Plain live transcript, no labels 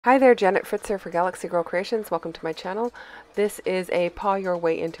Hi there, Janet Fritzer for Galaxy Girl Creations. Welcome to my channel. This is a Paw Your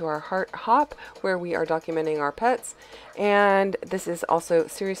Way into Our Heart hop where we are documenting our pets. And this is also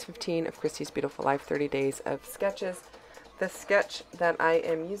Series 15 of Christy's Beautiful Life 30 Days of Sketches. The sketch that I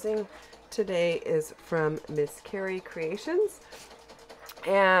am using today is from Miss Carrie Creations.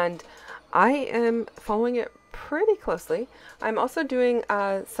 And I am following it pretty closely. I'm also doing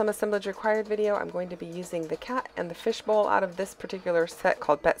some assemblage required video. I'm going to be using the cat and the fishbowl out of this particular set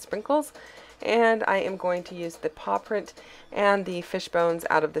called Pet Sprinkles, and I am going to use the paw print and the fish bones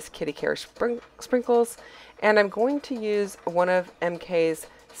out of this kitty care sprinkles, and I'm going to use one of MK's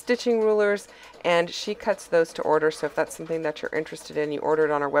stitching rulers, and she cuts those to order, so if that's something that you're interested in, you order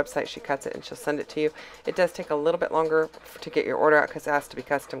it on our website, she cuts it and she'll send it to you. It does take a little bit longer to get your order out because it has to be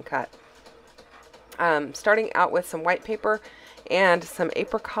custom cut. Starting out with some white paper and some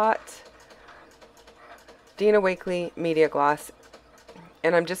apricot Dina Wakley media gloss,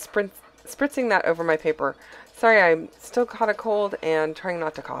 and I'm just spritzing that over my paper. Sorry, I'm still caught a cold and trying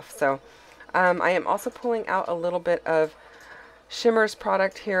not to cough. So I am also pulling out a little bit of Shimmer's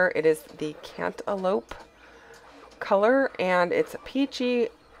product here. It is the Cantaloupe color, and it's peachy,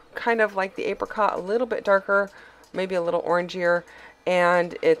 kind of like the apricot, a little bit darker, maybe a little orangier,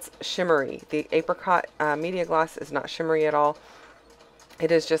 and it's shimmery. The apricot media gloss is not shimmery at all.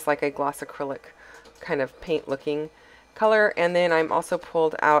 It is just like a gloss acrylic kind of paint looking color. And then I'm also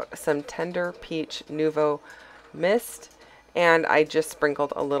pulled out some Tender Peach Nouveau Mist, and I just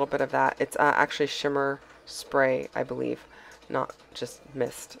sprinkled a little bit of that. It's actually shimmer spray, I believe, not just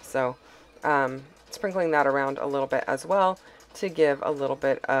mist. So sprinkling that around a little bit as well to give a little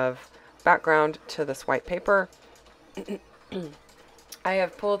bit of background to this white paper. I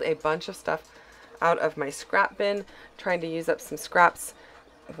have pulled a bunch of stuff out of my scrap bin, trying to use up some scraps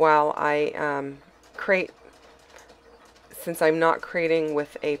while I create. Since I'm not creating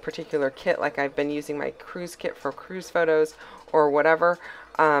with a particular kit, like I've been using my cruise kit for cruise photos or whatever,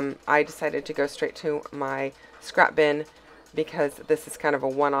 I decided to go straight to my scrap bin because this is kind of a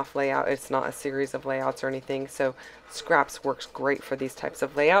one-off layout. It's not a series of layouts or anything, so scraps works great for these types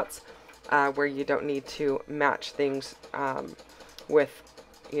of layouts where you don't need to match things with,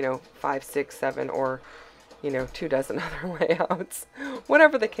 5, 6, 7, or 24 other layouts,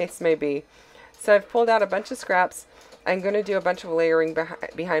 whatever the case may be. So I've pulled out a bunch of scraps. I'm going to do a bunch of layering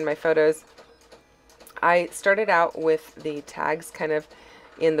behind my photos. I started out with the tags kind of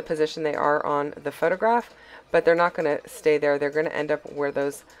in the position they are on the photograph, but they're not going to stay there. They're going to end up where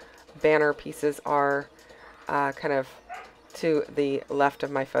those banner pieces are, kind of to the left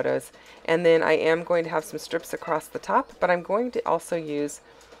of my photos. And then I am going to have some strips across the top, but I'm going to also use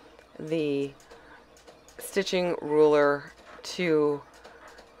the stitching ruler to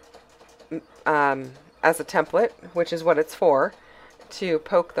as a template, which is what it's for, to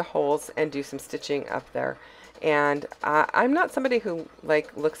poke the holes and do some stitching up there. And I'm not somebody who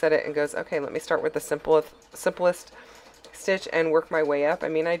looks at it and goes, okay, let me start with the simplest stitch and work my way up. I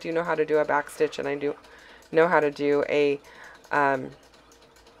mean, I do know how to do a back stitch, and I do know how to do a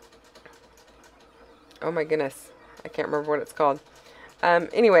oh my goodness, I can't remember what it's called.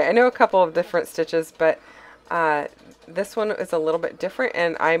 Anyway, I know a couple of different stitches, but this one is a little bit different,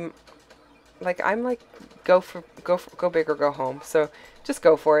 and I'm like go big or go home. So just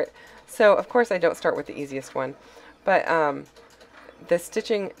go for it. So of course I don't start with the easiest one, but the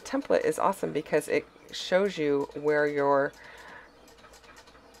stitching template is awesome because it shows you where your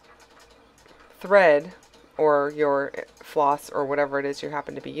thread or your floss or whatever it is you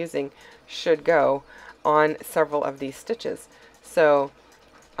happen to be using should go on several of these stitches. So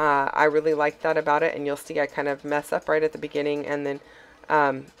I really like that about it, and you'll see I kind of mess up right at the beginning and then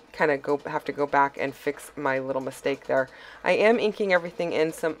kind of have to go back and fix my little mistake there. I am inking everything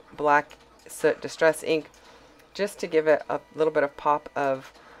in some black soot distress ink just to give it a little bit of pop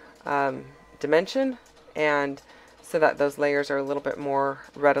of dimension, and so that those layers are a little bit more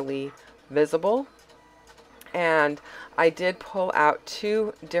readily visible. And I did pull out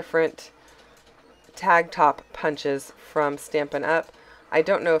 2 different tag top punches from Stampin' Up. I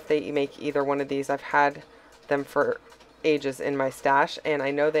don't know if they make either one of these. I've had them for ages in my stash, and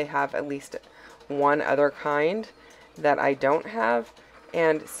I know they have at least one other kind that I don't have,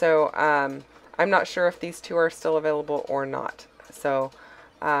 and so I'm not sure if these 2 are still available or not. So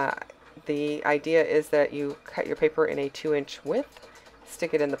the idea is that you cut your paper in a 2-inch width,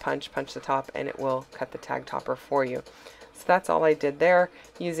 stick it in the punch the top, and it will cut the tag topper for you. So that's all I did there,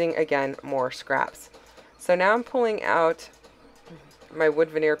 using again more scraps. So now I'm pulling out my wood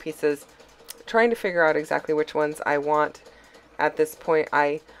veneer pieces, trying to figure out exactly which ones I want at this point.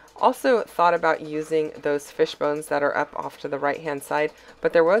 I Also thought about using those fish bones that are up off to the right hand side,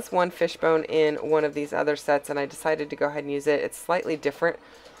 but there was one fish bone in one of these other sets and I decided to go ahead and use it. It's slightly different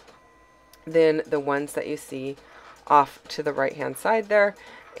than the ones that you see off to the right hand side there.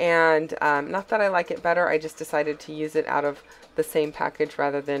 And not that I like it better, I just decided to use it out of the same package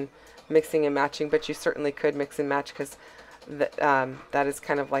rather than mixing and matching, but you certainly could mix and match because that is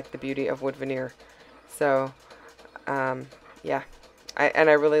kind of like the beauty of wood veneer. So yeah, I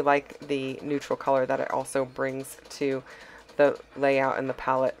really like the neutral color that it also brings to the layout and the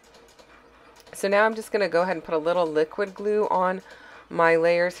palette. So now I'm just going to go ahead and put a little liquid glue on my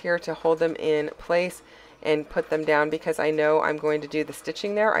layers here to hold them in place and put them down because I know I'm going to do the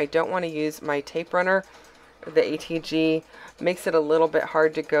stitching there. I don't want to use my tape runner. The ATG makes it a little bit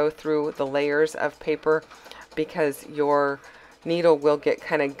hard to go through the layers of paper because your needle will get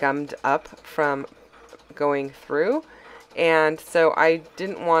kind of gummed up from going through. And so I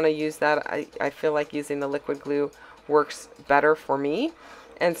didn't want to use that. I feel like using the liquid glue works better for me.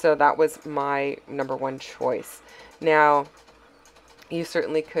 And so that was my number one choice. Now, you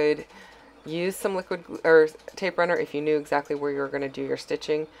certainly could use some liquid glue or tape runner if you knew exactly where you're going to do your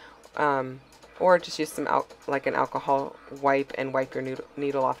stitching, or just use some like an alcohol wipe and wipe your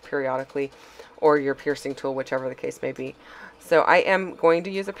needle off periodically, or your piercing tool, whichever the case may be. So I am going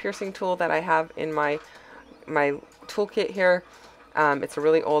to use a piercing tool that I have in my toolkit here. It's a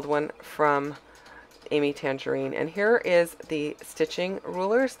really old one from Amy Tangerine, and here is the stitching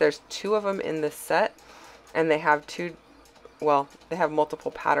rulers. There's 2 of them in this set, and they have they have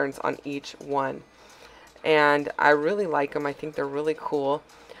multiple patterns on each one, and I really like them. I think they're really cool.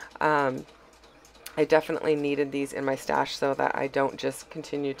 I definitely needed these in my stash so that I don't just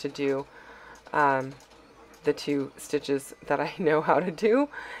continue to do the 2 stitches that I know how to do.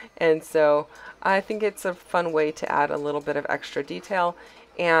 And so I think it's a fun way to add a little bit of extra detail,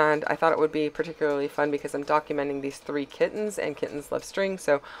 and I thought it would be particularly fun because I'm documenting these 3 kittens, and kittens love string,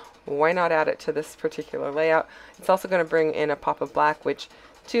 so why not add it to this particular layout. It's also going to bring in a pop of black, which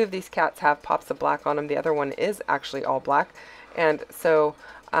 2 of these cats have pops of black on them. The other one is actually all black, and so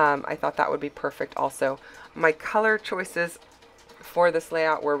I thought that would be perfect also. My color choices for this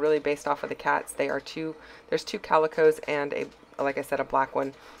layout were really based off of the cats. There's 2 calicos and like I said, a black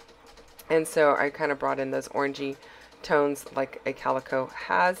one. And so I kind of brought in those orangey tones like a calico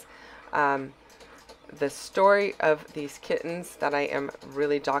has. The story of these kittens that I am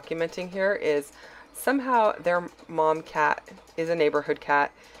really documenting here is somehow their mom cat is a neighborhood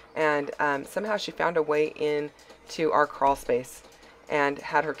cat, and somehow she found a way into our crawl space and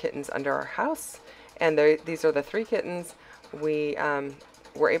had her kittens under our house. And these are the 3 kittens. We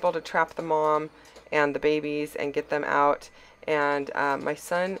were able to trap the mom and the babies and get them out. And my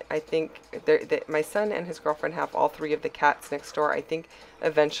son, I think, my son and his girlfriend have all 3 of the cats next door. I think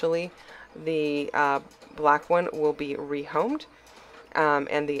eventually the black one will be rehomed,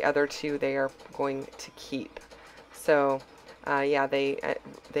 and the other 2 they are going to keep. So yeah,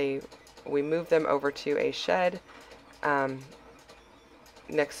 we moved them over to a shed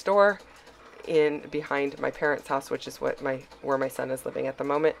next door in behind my parents' house, which is where my son is living at the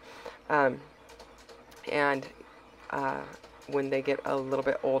moment. And when they get a little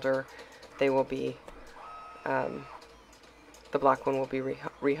bit older, they will be the black one will be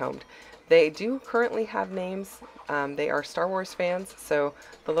rehomed. They do currently have names. They are Star Wars fans, so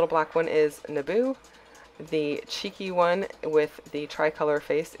the little black one is Naboo. The cheeky one with the tricolor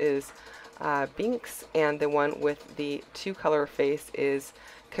face is Binks, and the one with the 2-color face is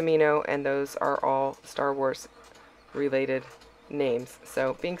Camino, and those are all Star Wars related names.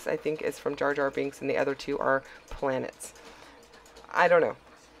 So Binks, I think, is from Jar Jar Binks, and the other 2 are planets. I don't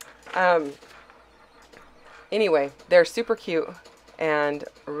know. Anyway, they're super cute and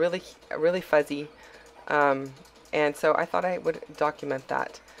really, really fuzzy. And so I thought I would document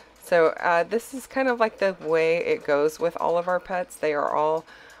that. So this is kind of like the way it goes with all of our pets. They are all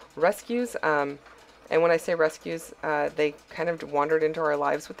rescues. And when I say rescues, they kind of wandered into our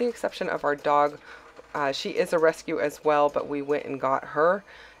lives with the exception of our dog. She is a rescue as well, but we went and got her.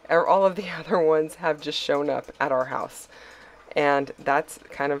 All of the other ones have just shown up at our house. And that's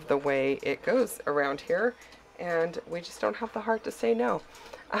kind of the way it goes around here. And we just don't have the heart to say no.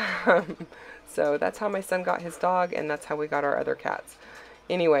 So that's how my son got his dog, and that's how we got our other cats.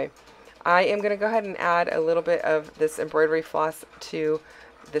 Anyway, I am going to go ahead and add a little bit of this embroidery floss to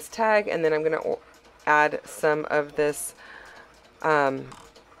this tag, and then I'm going to add some of this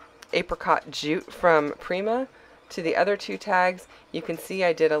apricot jute from Prima to the other 2 tags. You can see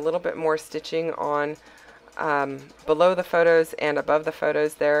I did a little bit more stitching on below the photos and above the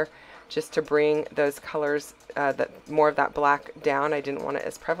photos there just to bring those colors, more of that black down. I didn't want it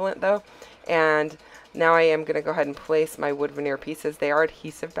as prevalent though. And now I am going to go ahead and place my wood veneer pieces. They are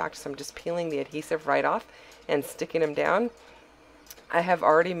adhesive backed, so I'm just peeling the adhesive right off and sticking them down. I have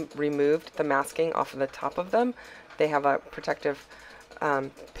already removed the masking off of the top of them. They have a protective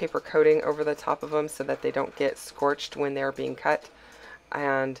paper coating over the top of them so that they don't get scorched when they're being cut.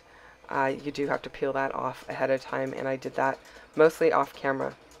 And you do have to peel that off ahead of time, and I did that mostly off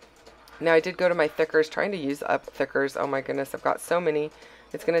camera. Now I did go to my thickers, trying to use up thickers. Oh my goodness, I've got so many.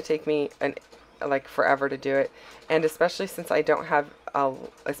 It's going to take me like forever to do it, and especially since I don't have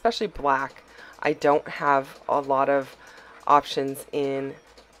especially black, I don't have a lot of options in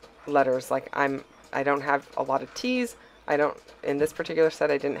letters. Like I don't have a lot of T's. I don't, in this particular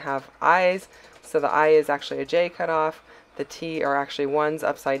set I didn't have I's, so the I is actually a J cut off. The T are actually ones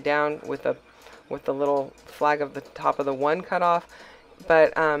upside down with the little flag of the top of the one cut off.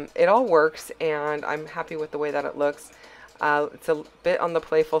 But it all works, and I'm happy with the way that it looks. It's a bit on the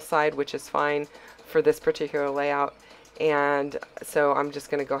playful side, which is fine for this particular layout, and so I'm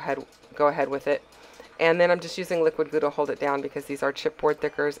just going to go ahead with it. And then I'm just using liquid glue to hold it down because these are chipboard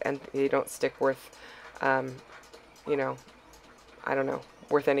thickers and they don't stick worth, you know, I don't know,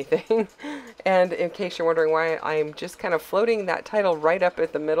 worth anything. And in case you're wondering why I'm just kind of floating that title right up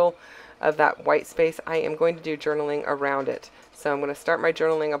at the middle of that white space, I am going to do journaling around it. So I'm going to start my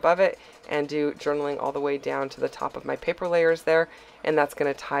journaling above it and do journaling all the way down to the top of my paper layers there, and that's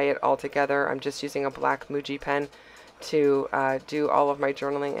going to tie it all together. I'm just using a black Muji pen to do all of my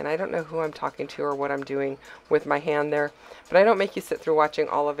journaling, and I don't know who I'm talking to or what I'm doing with my hand there, but I don't make you sit through watching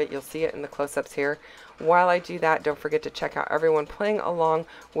all of it. You'll see it in the close-ups here. While I do that, don't forget to check out everyone playing along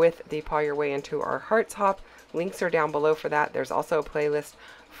with the Paw Your Way Into Our Hearts Hop. Links are down below for that. There's also a playlist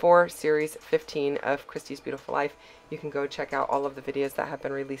for Series 15 of Christy's Beautiful Life. You can go check out all of the videos that have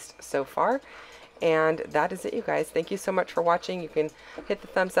been released so far. And that is it, you guys. Thank you so much for watching. You can hit the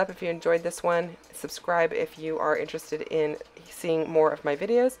thumbs up if you enjoyed this one. Subscribe if you are interested in seeing more of my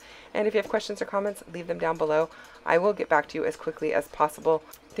videos. And if you have questions or comments, leave them down below. I will get back to you as quickly as possible.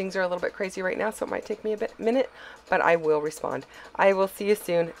 Things are a little bit crazy right now, so it might take me a minute, but I will respond. I will see you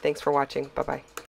soon. Thanks for watching. Bye-bye.